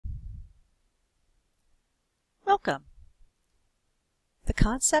Welcome. The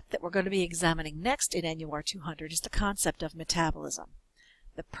concept that we're going to be examining next in NUR 200 is the concept of metabolism.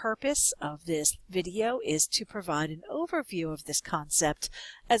 The purpose of this video is to provide an overview of this concept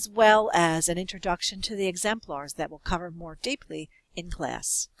as well as an introduction to the exemplars that we'll cover more deeply in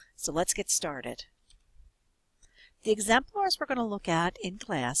class. So let's get started. The exemplars we're going to look at in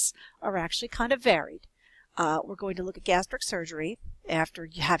class are actually kind of varied. We're going to look at gastric surgery after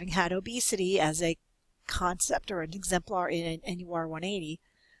having had obesity as a concept or an exemplar in NUR 180.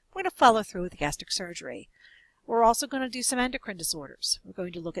 We're going to follow through with gastric surgery. We're also going to do some endocrine disorders. We're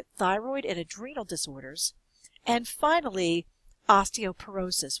going to look at thyroid and adrenal disorders. And finally,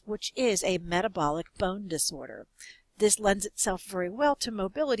 osteoporosis, which is a metabolic bone disorder. This lends itself very well to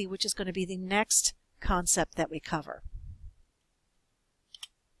mobility, which is going to be the next concept that we cover.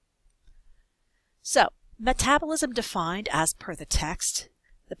 So, metabolism defined as per the text: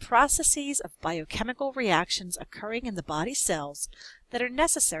 the processes of biochemical reactions occurring in the body cells that are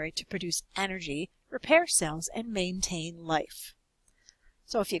necessary to produce energy, repair cells, and maintain life.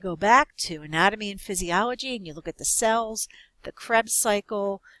 So if you go back to anatomy and physiology and you look at the cells, the Krebs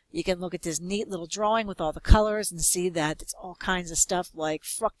cycle, you can look at this neat little drawing with all the colors and see that it's all kinds of stuff like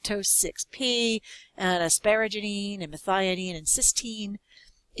fructose 6P and asparaginine and methionine and cysteine.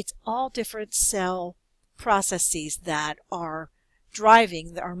 It's all different cell processes that are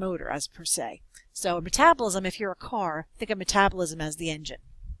driving our motor as per se. So metabolism, if you're a car, think of metabolism as the engine.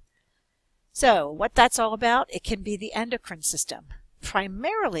 So what that's all about, it can be the endocrine system.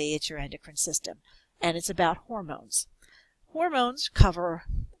 Primarily it's your endocrine system, and it's about hormones. Hormones cover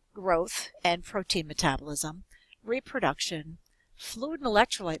growth and protein metabolism, reproduction, fluid and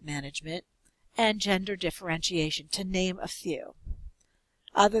electrolyte management, and gender differentiation, to name a few.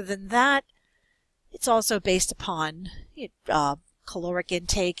 Other than that, it's also based upon caloric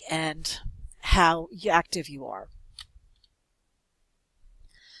intake and how active you are.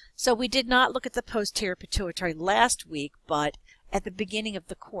 So we did not look at the posterior pituitary last week, but at the beginning of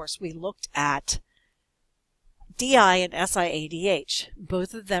the course we looked at DI and SIADH.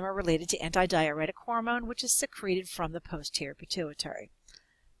 Both of them are related to antidiuretic hormone, which is secreted from the posterior pituitary.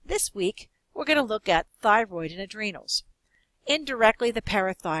 This week we're going to look at thyroid and adrenals. Indirectly the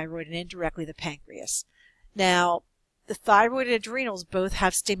parathyroid and indirectly the pancreas. Now, the thyroid and adrenals both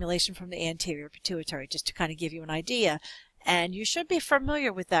have stimulation from the anterior pituitary, just to kind of give you an idea. And you should be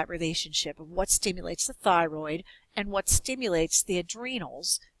familiar with that relationship of what stimulates the thyroid and what stimulates the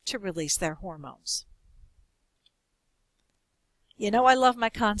adrenals to release their hormones. You know, I love my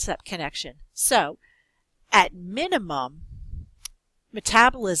concept connection. So, at minimum,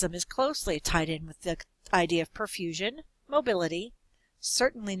 metabolism is closely tied in with the idea of perfusion, mobility,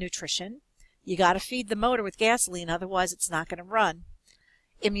 certainly nutrition. You got to feed the motor with gasoline, otherwise it's not going to run.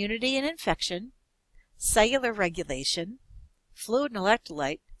 Immunity and infection, cellular regulation, fluid and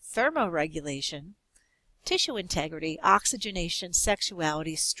electrolyte, thermoregulation, tissue integrity, oxygenation,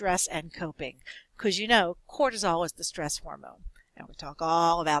 sexuality, stress, and coping. Because you know, cortisol is the stress hormone. And we'll talk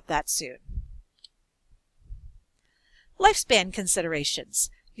all about that soon. Lifespan considerations.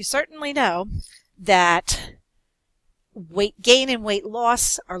 You certainly know that weight gain and weight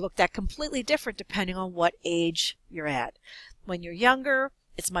loss are looked at completely different depending on what age you're at. When you're younger,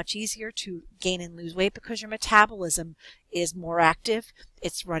 it's much easier to gain and lose weight because your metabolism is more active.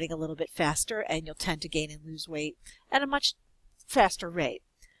 It's running a little bit faster, and you'll tend to gain and lose weight at a much faster rate.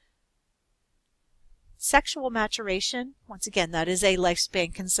 Sexual maturation, once again, that is a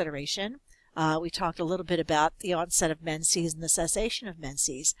lifespan consideration. We talked a little bit about the onset of menses and the cessation of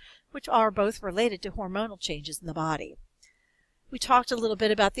menses, which are both related to hormonal changes in the body. We talked a little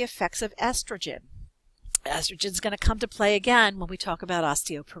bit about the effects of estrogen. Estrogen is going to come to play again when we talk about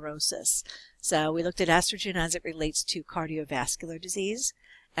osteoporosis. So we looked at estrogen as it relates to cardiovascular disease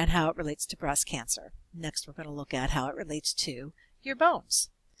and how it relates to breast cancer. Next, we're going to look at how it relates to your bones.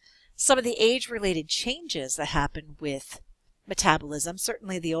 Some of the age-related changes that happen with metabolism,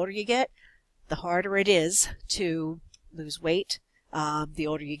 certainly the older you get, the harder it is to lose weight. The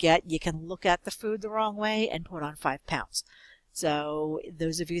older you get, you can look at the food the wrong way and put on 5 pounds. So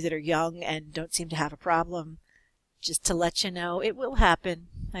those of you that are young and don't seem to have a problem, just to let you know, it will happen,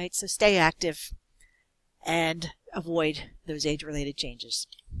 right? So stay active and avoid those age-related changes.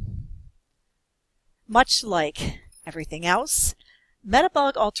 Much like everything else,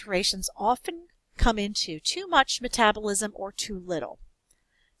 metabolic alterations often come into too much metabolism or too little.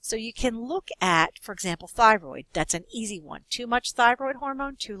 So you can look at, for example, thyroid. That's an easy one. Too much thyroid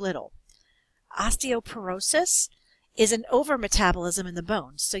hormone, too little. Osteoporosis is an overmetabolism in the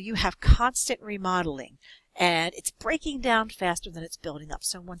bones. So you have constant remodeling, and it's breaking down faster than it's building up.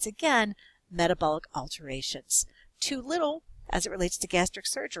 So once again, metabolic alterations. Too little, as it relates to gastric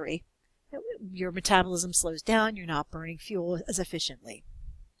surgery, your metabolism slows down, you're not burning fuel as efficiently.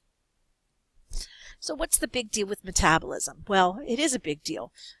 So what's the big deal with metabolism? Well, it is a big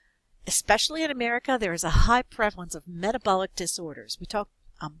deal. Especially in America, there is a high prevalence of metabolic disorders. We talk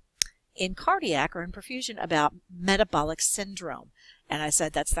in cardiac or in perfusion about metabolic syndrome. And I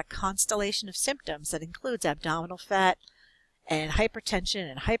said that's the constellation of symptoms that includes abdominal fat and hypertension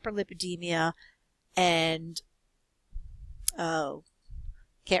and hyperlipidemia and,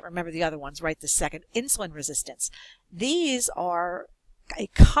 can't remember the other ones right this second, insulin resistance. These are a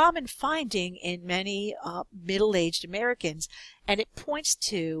common finding in many middle-aged Americans, and it points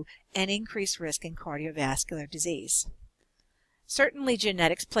to an increased risk in cardiovascular disease. Certainly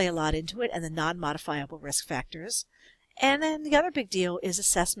genetics play a lot into it and the non-modifiable risk factors. And then the other big deal is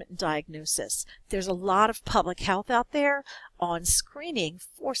assessment and diagnosis. There's a lot of public health out there on screening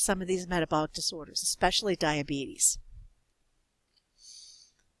for some of these metabolic disorders, especially diabetes.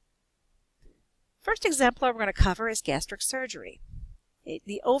 First exemplar we're going to cover is gastric surgery.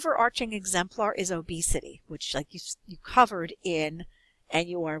 The overarching exemplar is obesity, which like you covered in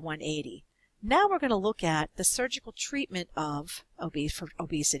NUR 180. Now we're going to look at the surgical treatment of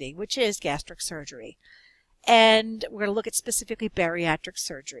obesity, which is gastric surgery. And we're going to look at specifically bariatric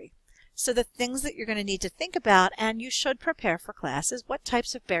surgery. So the things that you're going to need to think about, and you should prepare for class, is what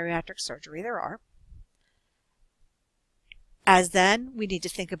types of bariatric surgery there are. As then, we need to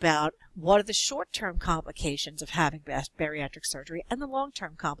think about what are the short-term complications of having bariatric surgery and the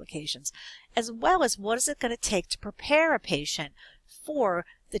long-term complications, as well as what is it going to take to prepare a patient for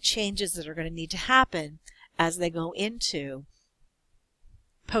the changes that are going to need to happen as they go into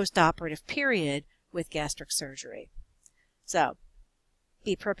post-operative period with gastric surgery. So,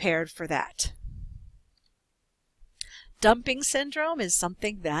 be prepared for that. Dumping syndrome is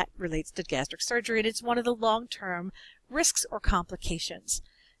something that relates to gastric surgery, and it's one of the long-term risks or complications.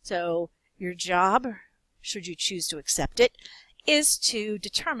 So, your job, should you choose to accept it, is to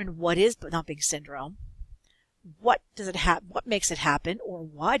determine what is dumping syndrome, what makes it happen, or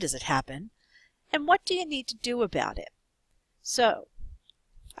why does it happen, and what do you need to do about it. So,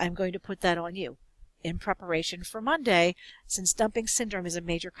 I'm going to put that on you. In preparation for Monday, since dumping syndrome is a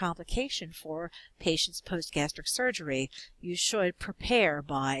major complication for patients post-gastric surgery, you should prepare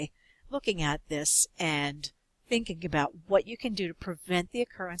by looking at this and thinking about what you can do to prevent the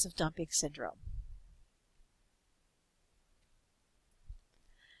occurrence of dumping syndrome.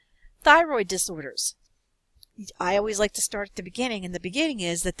 Thyroid disorders. I always like to start at the beginning, and the beginning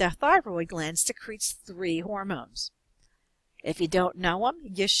is that the thyroid gland secretes 3 hormones. If you don't know them,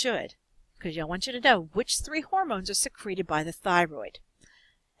 you should, because I want you to know which 3 hormones are secreted by the thyroid.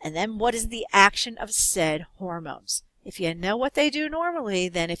 And then what is the action of said hormones? If you know what they do normally,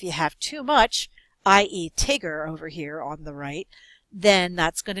 then if you have too much, i.e. Tigger over here on the right, then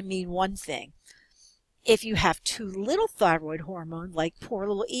that's going to mean one thing. If you have too little thyroid hormone, like poor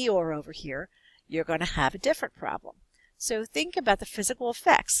little Eeyore over here, you're going to have a different problem. So think about the physical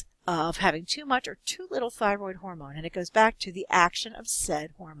effects of having too much or too little thyroid hormone, and it goes back to the action of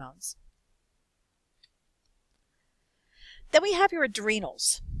said hormones. Then we have your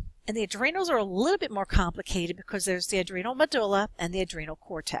adrenals. And the adrenals are a little bit more complicated because there's the adrenal medulla and the adrenal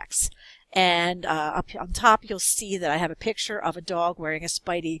cortex. And up on top you'll see that I have a picture of a dog wearing a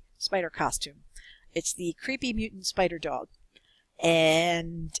spider costume. It's the creepy mutant spider dog.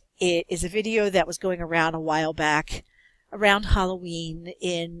 And it is a video that was going around a while back around Halloween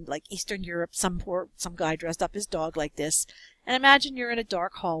in like Eastern Europe. Some guy dressed up his dog like this. And imagine you're in a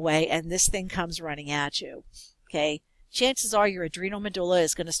dark hallway and this thing comes running at you. Okay? Chances are your adrenal medulla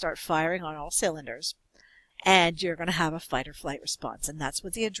is going to start firing on all cylinders, and you're going to have a fight or flight response, and that's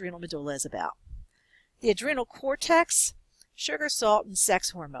what the adrenal medulla is about. The adrenal cortex, sugar, salt, and sex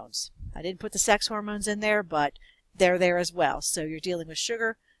hormones. I didn't put the sex hormones in there, but they're there as well. So you're dealing with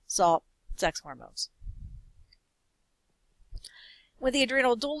sugar, salt, sex hormones. With the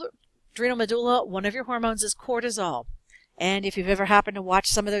adrenal medulla, one of your hormones is cortisol. And if you've ever happened to watch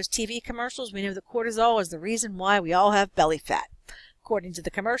some of those TV commercials, we know that cortisol is the reason why we all have belly fat. According to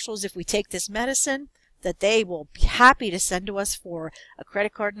the commercials, if we take this medicine, that they will be happy to send to us for a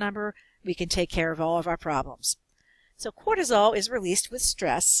credit card number, we can take care of all of our problems. So cortisol is released with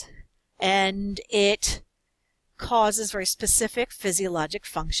stress, and it causes very specific physiologic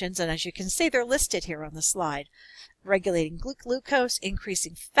functions. And as you can see, they're listed here on the slide. Regulating glucose,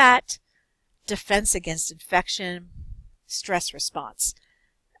 increasing fat, defense against infection, stress response.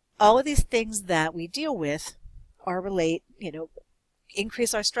 All of these things that we deal with are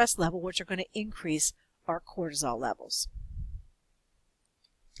increase our stress level, which are going to increase our cortisol levels.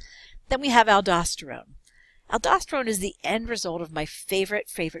 Then we have aldosterone. Aldosterone is the end result of my favorite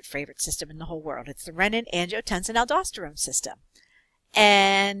system in the whole world. It's the renin-angiotensin-aldosterone system.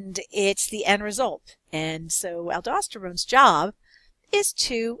 And it's the end result. And so aldosterone's job is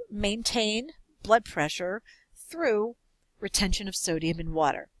to maintain blood pressure through retention of sodium in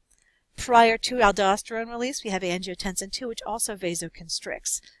water. Prior to aldosterone release, we have angiotensin II, which also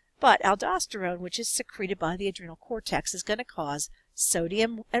vasoconstricts. But aldosterone, which is secreted by the adrenal cortex, is going to cause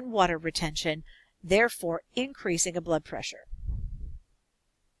sodium and water retention, therefore increasing a blood pressure.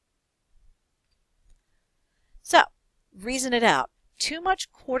 So, reason it out. Too much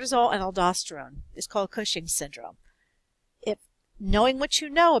cortisol and aldosterone is called Cushing's syndrome. If knowing what you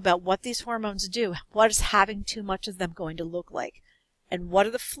know about what these hormones do, what is having too much of them going to look like? And what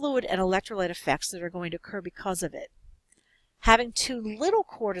are the fluid and electrolyte effects that are going to occur because of it? Having too little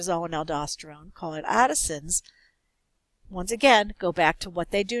cortisol and aldosterone, call it Addison's, once again, go back to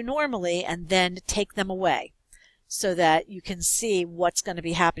what they do normally and then take them away so that you can see what's going to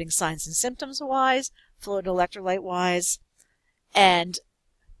be happening signs and symptoms wise, fluid and electrolyte wise. And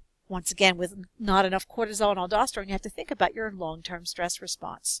once again, with not enough cortisol and aldosterone, you have to think about your long-term stress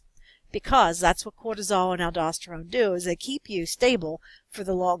response, because that's what cortisol and aldosterone do, is they keep you stable for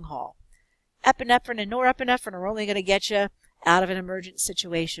the long haul. Epinephrine and norepinephrine are only going to get you out of an emergent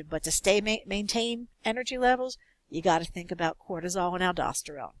situation, but to maintain energy levels, you got to think about cortisol and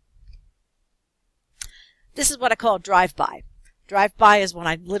aldosterone. This is what I call drive-by. Drive-by is when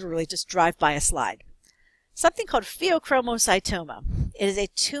I literally just drive by a slide. Something called pheochromocytoma. It is a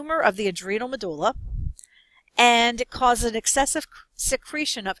tumor of the adrenal medulla, and it causes an excessive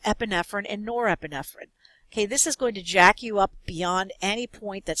secretion of epinephrine and norepinephrine. Okay, this is going to jack you up beyond any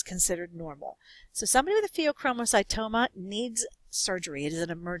point that's considered normal. So somebody with a pheochromocytoma needs surgery. It is an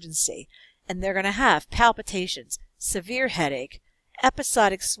emergency. And they're going to have palpitations, severe headache,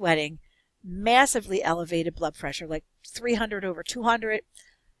 episodic sweating, massively elevated blood pressure, like 300 over 200.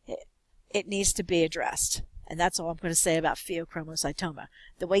 It needs to be addressed. And that's all I'm going to say about pheochromocytoma.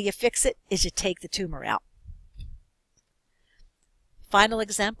 The way you fix it is you take the tumor out. Final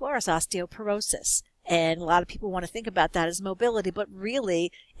exemplar is osteoporosis. And a lot of people want to think about that as mobility, but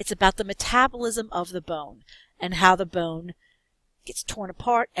really it's about the metabolism of the bone and how the bone gets torn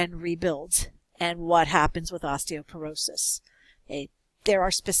apart and rebuilds, and what happens with osteoporosis. There are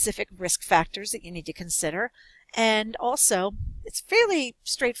specific risk factors that you need to consider, and also it's fairly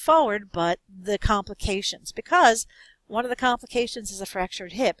straightforward, but the complications, because one of the complications is a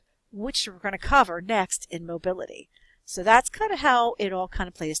fractured hip, which we're going to cover next in mobility. So that's kind of how it all kind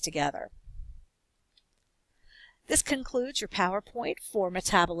of plays together. This concludes your PowerPoint for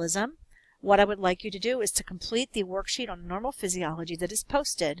metabolism. What I would like you to do is to complete the worksheet on normal physiology that is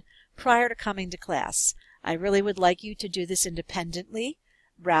posted prior to coming to class. I really would like you to do this independently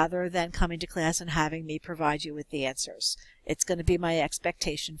rather than coming to class and having me provide you with the answers. It's going to be my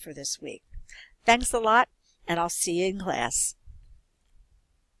expectation for this week. Thanks a lot, and I'll see you in class.